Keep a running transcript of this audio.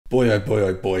Boy, oh boy,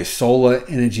 oh boy, solar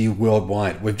energy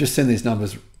worldwide. We've just seen these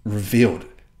numbers revealed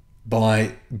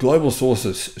by global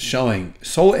sources showing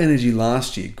solar energy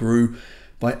last year grew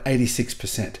by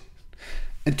 86%.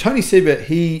 And Tony Seba,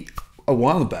 a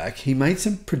while back, he made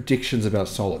some predictions about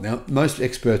solar. Now, most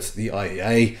experts, the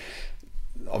IEA,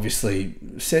 obviously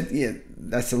said, yeah,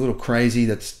 that's a little crazy.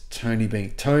 That's Tony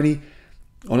being Tony.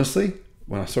 Honestly,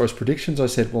 when I saw his predictions, I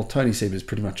said, well, Tony Seba is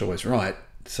pretty much always right,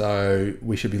 so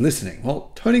we should be listening.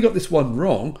 Well, Tony got this one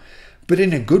wrong, but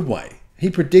in a good way. He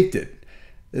predicted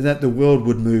that the world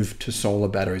would move to solar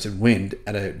batteries and wind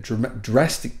at a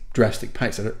drastic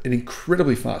pace, at an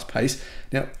incredibly fast pace.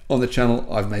 Now, on the channel,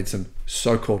 I've made some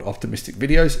so-called optimistic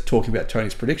videos talking about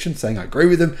Tony's predictions, saying I agree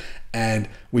with him and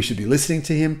we should be listening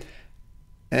to him.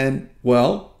 And,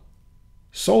 well,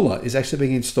 solar is actually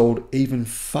being installed even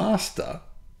faster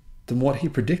than what he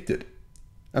predicted.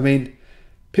 I mean,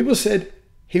 people said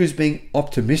he was being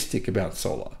optimistic about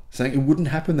solar, saying it wouldn't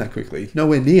happen that quickly.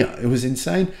 Nowhere near. It was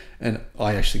insane. And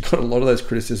I actually got a lot of those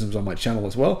criticisms on my channel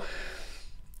as well.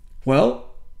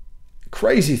 Well,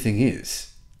 crazy thing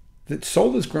is that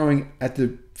solar is growing at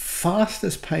the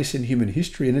fastest pace in human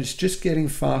history, and it's just getting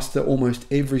faster almost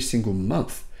every single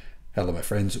month. Hello, my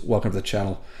friends. Welcome to the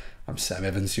channel. I'm Sam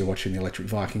Evans. You're watching the Electric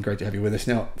Viking. Great to have you with us.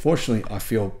 Now, fortunately, I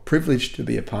feel privileged to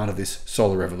be a part of this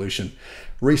solar revolution.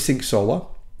 Resync Solar,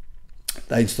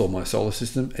 they installed my solar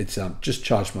system. It's just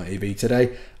charged my EV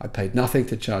today. I paid nothing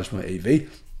to charge my EV,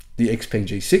 the XPeng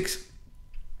G6,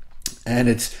 and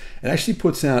it actually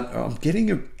puts out, I'm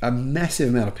getting a massive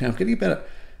amount of power. I'm getting about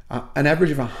an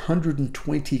average of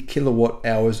 120 kilowatt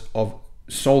hours of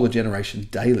solar generation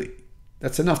daily.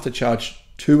 That's enough to charge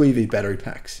 2 EV battery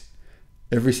packs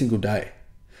every single day.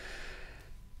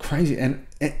 Crazy. And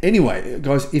anyway,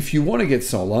 guys, if you want to get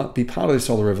solar, be part of the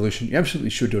solar revolution, you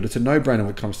absolutely should do it. It's a no-brainer when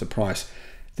it comes to price.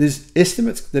 There's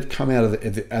estimates that come out of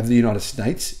the United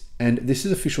States, and this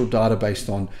is official data based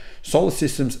on solar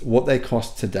systems, what they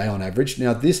cost today on average.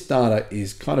 Now, this data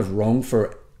is kind of wrong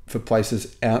for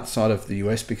places outside of the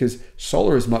US because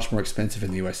solar is much more expensive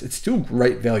in the US. It's still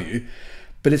great value,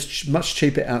 but it's much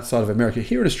cheaper outside of America.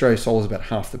 Here in Australia, solar is about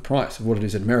half the price of what it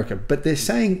is in America. But they're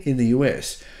saying in the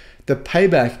US, the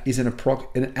payback is an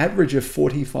average of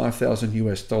 $45,000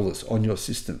 US on your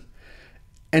system.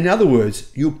 In other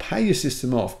words, you'll pay your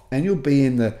system off and you'll be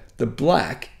in the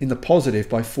black, in the positive,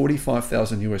 by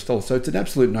 $45,000 US. So it's an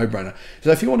absolute no-brainer.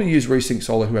 So if you want to use Resync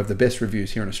Solar, who have the best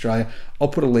reviews here in Australia, I'll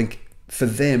put a link for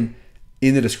them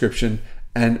in the description,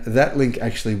 and that link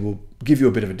actually will give you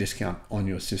a bit of a discount on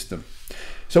your system.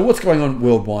 So what's going on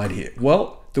worldwide here?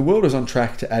 Well, the world is on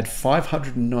track to add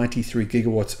 593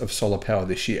 gigawatts of solar power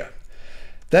this year.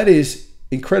 That is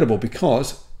incredible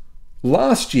because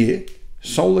last year,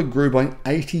 solar grew by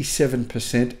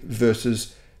 87%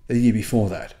 versus the year before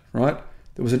that, right?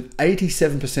 There was an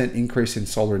 87% increase in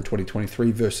solar in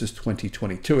 2023 versus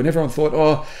 2022. And everyone thought,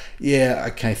 oh, yeah,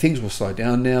 okay, things will slow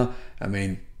down now. I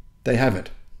mean, they haven't.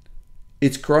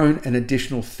 It's grown an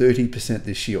additional 30%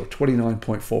 this year, or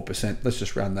 29.4%. Let's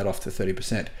just round that off to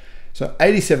 30%. So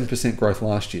 87% growth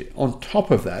last year. On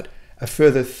top of that, a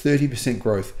further 30%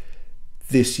 growth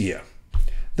this year.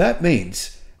 That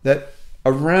means that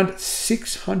around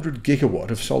 600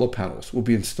 gigawatt of solar panels will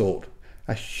be installed.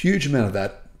 A huge amount of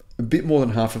that, a bit more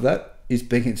than half of that, is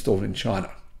being installed in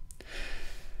China.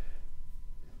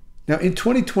 Now in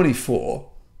 2024,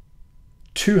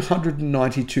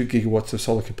 292 gigawatts of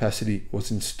solar capacity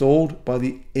was installed by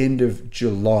the end of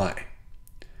July.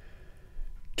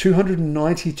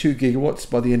 292 gigawatts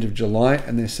by the end of July,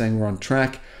 and they're saying we're on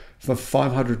track for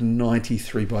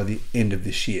 593 by the end of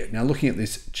this year. Now, looking at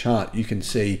this chart, you can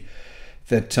see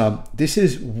that this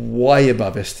is way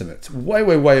above estimates,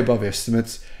 way above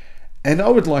estimates. And I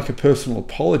would like a personal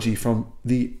apology from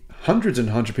the hundreds and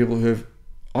hundreds of people who have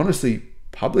honestly,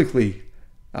 publicly,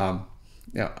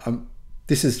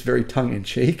 this is very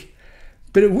tongue-in-cheek,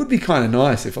 but it would be kind of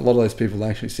nice if a lot of those people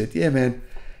actually said, yeah, man,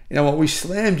 you know what, we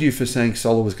slammed you for saying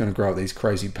solar was going to grow at these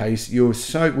crazy pace.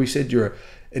 We said you're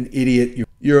an idiot.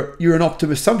 You're an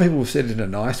optimist. Some people have said it in a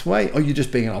nice way, or you're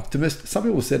just being an optimist. Some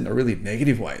people have said it in a really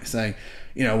negative way, saying,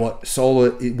 you know what,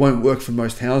 solar, it won't work for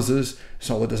most houses.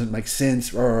 Solar doesn't make sense,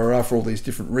 for all these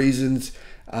different reasons.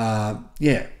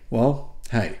 Yeah, well,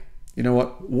 hey, you know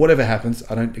what, whatever happens,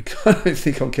 I don't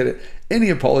think I'll get any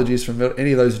apologies from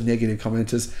any of those negative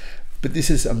commenters, but this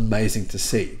is amazing to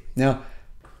see. Now,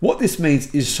 what this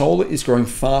means is solar is growing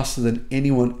faster than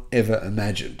anyone ever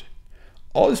imagined.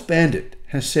 OzBandit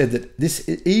has said that this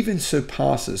even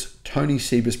surpasses Tony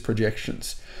Seba's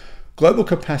projections. Global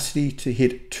capacity to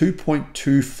hit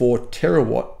 2.24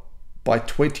 terawatt by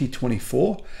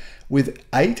 2024 with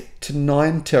 8 to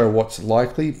 9 terawatts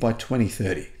likely by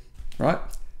 2030, right?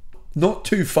 Not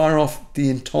too far off the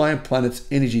entire planet's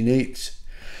energy needs.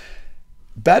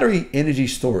 Battery energy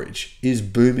storage is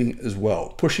booming as well,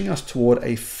 pushing us toward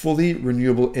a fully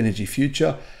renewable energy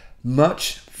future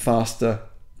much faster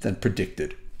than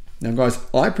predicted. Now guys,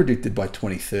 I predicted by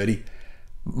 2030,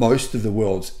 most of the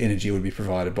world's energy would be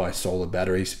provided by solar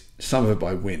batteries, some of it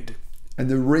by wind. And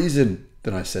the reason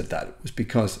that I said that was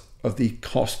because of the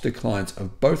cost declines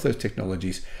of both those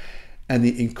technologies and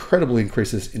the incredible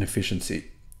increases in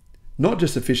efficiency. Not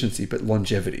just efficiency, but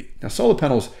longevity. Now, solar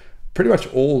panels, pretty much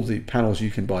all the panels you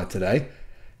can buy today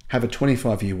have a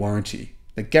 25-year warranty.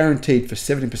 They're guaranteed for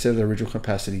 70% of their original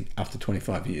capacity after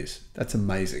 25 years. That's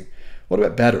amazing. What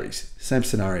about batteries? Same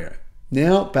scenario.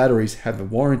 Now batteries have a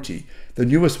warranty, the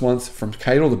newest ones from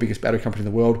Cadel, the biggest battery company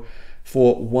in the world,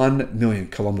 for 1 million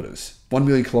kilometers. 1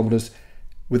 million kilometers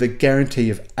with a guarantee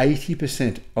of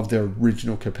 80% of their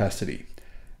original capacity.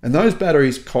 And those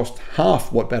batteries cost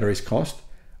half what batteries cost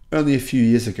only a few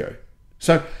years ago.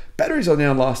 So batteries are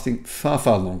now lasting far,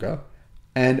 far longer,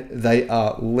 and they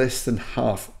are less than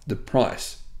half the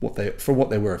price for what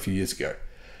they were a few years ago.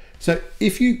 So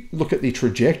if you look at the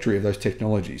trajectory of those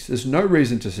technologies, there's no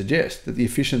reason to suggest that the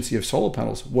efficiency of solar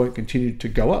panels won't continue to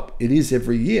go up. It is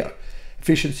every year.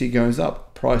 Efficiency goes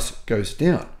up, price goes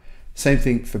down. Same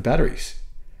thing for batteries.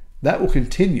 That will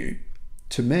continue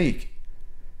to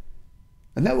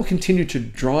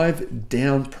drive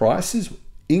down prices,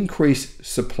 increase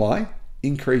supply,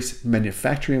 increase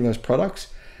manufacturing of those products,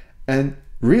 and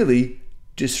really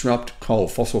disrupt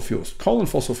fossil fuels. Coal and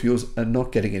fossil fuels are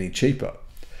not getting any cheaper.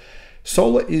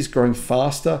 Solar is growing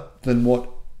faster than what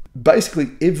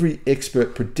basically every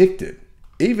expert predicted,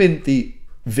 even the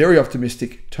very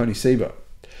optimistic Tony Seba.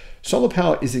 Solar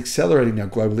power is accelerating now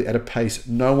globally at a pace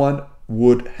no one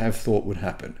would have thought would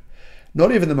happen.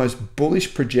 Not even the most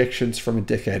bullish projections from a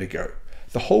decade ago.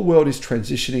 The whole world is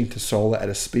transitioning to solar at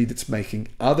a speed that's making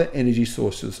other energy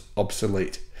sources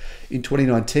obsolete. In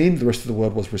 2019, the rest of the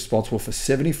world was responsible for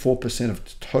 74%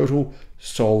 of total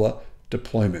solar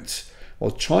deployments.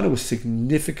 While China has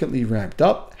significantly ramped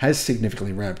up,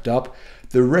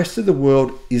 the rest of the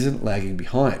world isn't lagging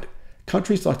behind.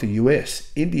 Countries like the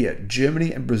US, India,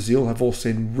 Germany, and Brazil have all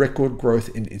seen record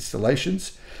growth in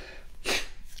installations.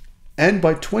 And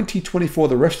by 2024,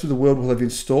 the rest of the world will have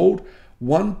installed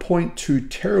 1.2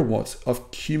 terawatts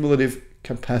of cumulative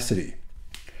capacity.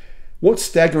 What's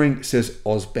staggering, says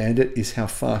OzBandit, is how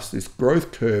fast this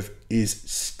growth curve is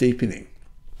steepening.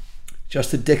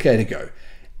 Just a decade ago,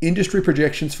 industry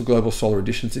projections for global solar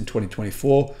additions in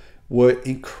 2024 were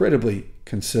incredibly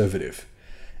conservative.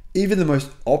 Even the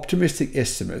most optimistic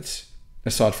estimates,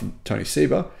 aside from Tony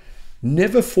Seba,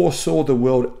 never foresaw the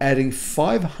world adding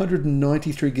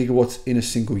 593 gigawatts in a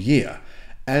single year.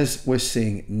 As we're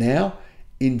seeing now,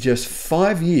 in just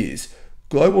 5 years,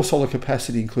 global solar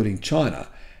capacity, including China,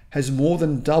 has more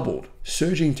than doubled,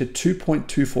 surging to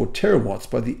 2.24 terawatts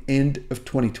by the end of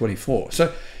 2024.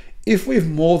 So if we've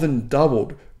more than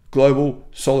doubled global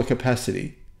solar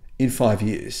capacity in 5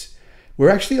 years, we're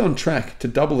actually on track to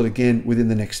double it again within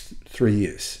the next 3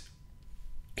 years.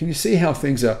 Can you see how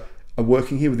things are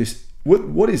working here with this?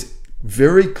 What is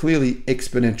very clearly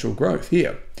exponential growth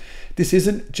here. This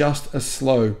isn't just a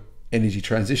slow energy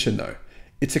transition though.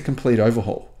 It's a complete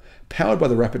overhaul, powered by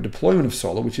the rapid deployment of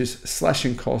solar, which is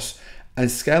slashing costs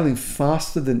and scaling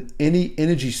faster than any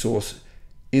energy source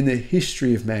in the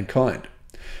history of mankind.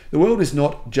 The world is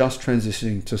not just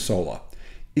transitioning to solar,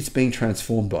 it's being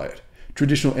transformed by it.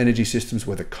 Traditional energy systems,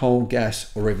 whether coal,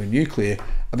 gas, or even nuclear,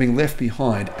 are being left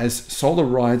behind as solar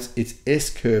rides its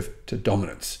S-curve to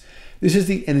dominance. This is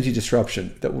the energy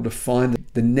disruption that will define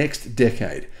the next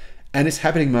decade, and it's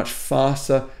happening much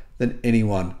faster than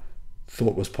anyone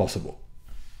thought was possible.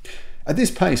 At this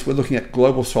pace, we're looking at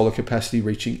global solar capacity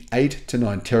reaching 8 to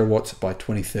 9 terawatts by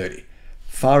 2030,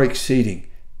 far exceeding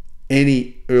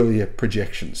any earlier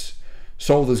projections.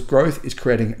 Solar's growth is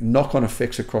creating knock-on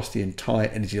effects across the entire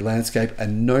energy landscape,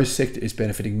 and no sector is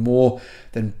benefiting more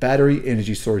than battery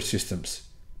energy storage systems,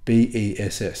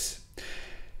 BESS.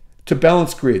 To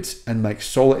balance grids and make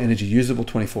solar energy usable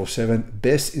 24/7,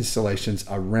 BESS installations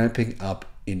are ramping up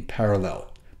in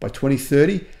parallel. By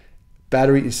 2030,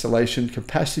 battery installation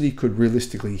capacity could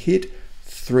realistically hit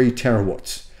 3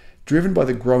 terawatts, driven by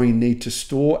the growing need to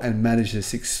store and manage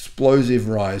this explosive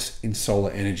rise in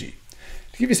solar energy.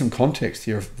 To give you some context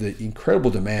here of the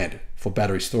incredible demand for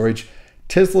battery storage,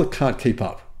 Tesla can't keep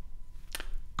up.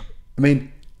 I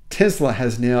mean, Tesla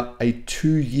has now a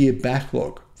 2-year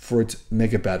backlog for its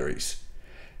mega batteries.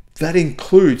 That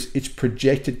includes its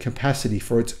projected capacity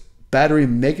for its battery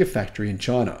mega factory in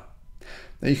China.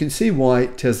 Now you can see why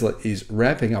Tesla is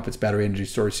ramping up its battery energy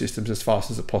storage systems as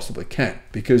fast as it possibly can,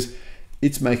 because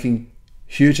it's making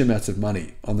huge amounts of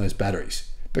money on those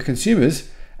batteries. But consumers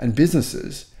and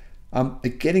businesses are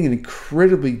getting an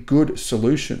incredibly good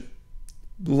solution.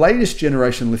 Latest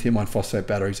generation lithium iron phosphate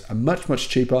batteries are much, much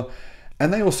cheaper,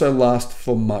 and they also last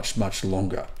for much, much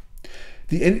longer.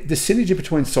 The synergy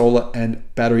between solar and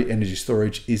battery energy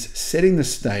storage is setting the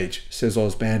stage, says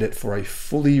Ozbandit, for a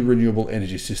fully renewable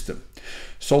energy system.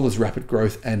 Solar's rapid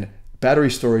growth and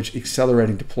battery storage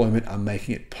accelerating deployment are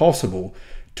making it possible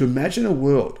to imagine a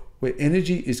world where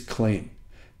energy is clean,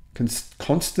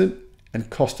 constant, and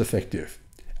cost-effective.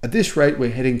 At this rate,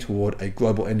 we're heading toward a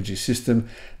global energy system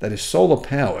that is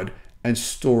solar-powered and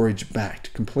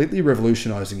storage-backed, completely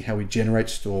revolutionizing how we generate,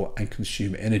 store, and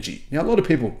consume energy. Now, a lot of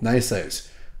people, naysayers,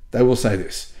 they will say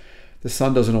this: the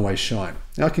sun doesn't always shine.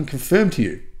 Now, I can confirm to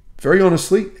you, very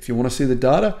honestly, if you want to see the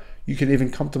data, you can even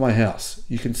come to my house.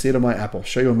 You can see it on my app. I'll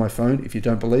show you on my phone if you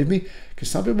don't believe me, because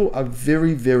some people are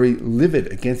very, very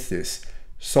livid against this.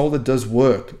 Solar does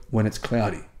work when it's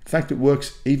cloudy. In fact, it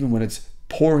works even when it's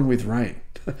pouring with rain.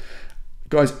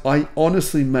 Guys, I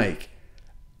honestly make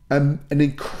an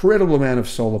incredible amount of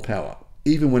solar power,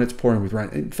 even when it's pouring with rain.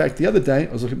 In fact, the other day,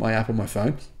 I was looking at my app on my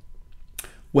phone.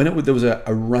 When there was a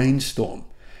rainstorm,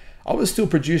 I was still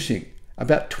producing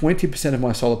about 20% of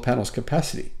my solar panels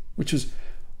capacity, which is,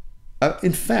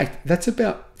 in fact, that's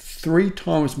about 3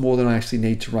 times more than I actually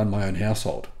need to run my own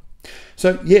household.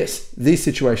 So yes, these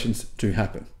situations do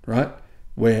happen, right?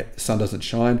 Where the sun doesn't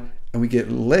shine and we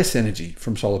get less energy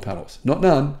from solar panels. Not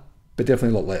none, but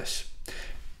definitely a lot less.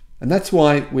 And that's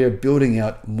why we are building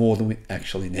out more than we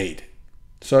actually need.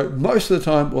 So most of the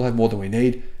time we'll have more than we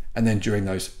need. And then during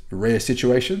those rare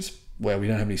situations where we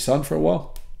don't have any sun for a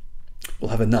while, we'll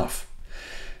have enough.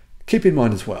 Keep in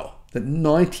mind as well that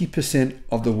 90%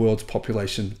 of the world's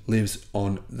population lives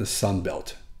on the sun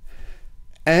belt.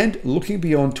 And looking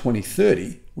beyond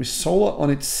 2030, with solar on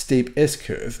its steep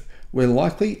S-curve, we're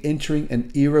likely entering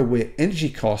an era where energy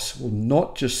costs will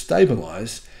not just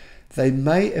stabilize, they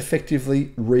may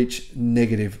effectively reach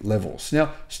negative levels.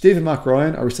 Now, Stephen Mark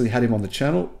Ryan, I recently had him on the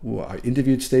channel. I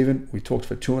interviewed Stephen. We talked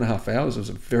for 2.5 hours. It was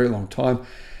a very long time.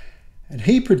 And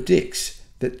he predicts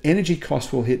that energy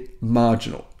costs will hit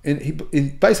marginal. And he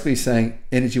basically saying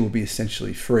energy will be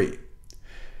essentially free.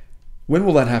 When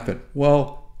will that happen?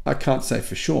 Well, I can't say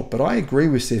for sure, but I agree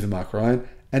with Stephen Mark Ryan,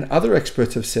 and other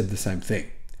experts have said the same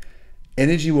thing.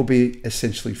 Energy will be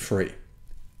essentially free.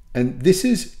 And this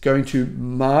is going to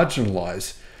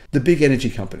marginalize the big energy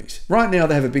companies. Right now,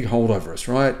 they have a big hold over us,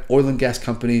 right? Oil and gas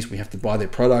companies, we have to buy their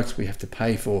products. We have to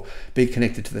pay for being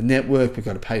connected to the network. We've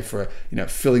got to pay for,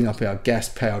 filling up our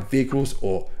gas-powered vehicles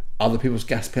or other people's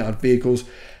gas-powered vehicles.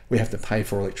 We have to pay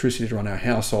for electricity to run our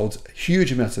households,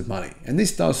 huge amounts of money. And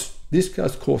this does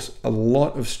cause a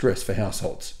lot of stress for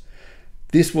households.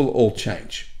 This will all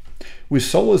change. With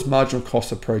solar's marginal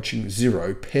cost approaching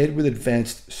zero, paired with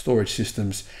advanced storage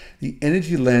systems, the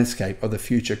energy landscape of the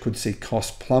future could see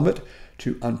costs plummet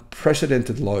to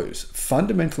unprecedented lows,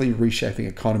 fundamentally reshaping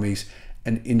economies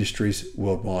and industries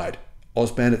worldwide.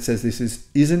 Ozbandit says this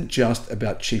isn't just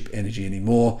about cheap energy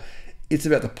anymore, it's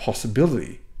about the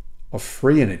possibility of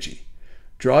free energy,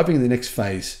 driving the next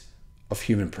phase of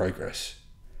human progress.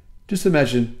 Just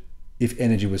imagine if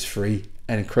energy was free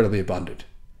and incredibly abundant.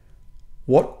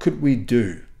 What could we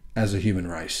do as a human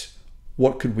race?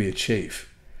 What could we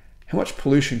achieve? How much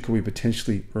pollution could we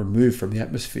potentially remove from the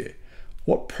atmosphere?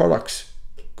 What products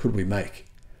could we make?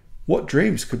 What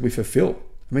dreams could we fulfill?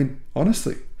 I mean,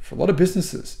 honestly, for a lot of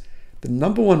businesses, the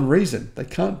number one reason they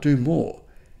can't do more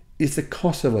is the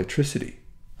cost of electricity.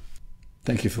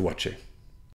 Thank you for watching.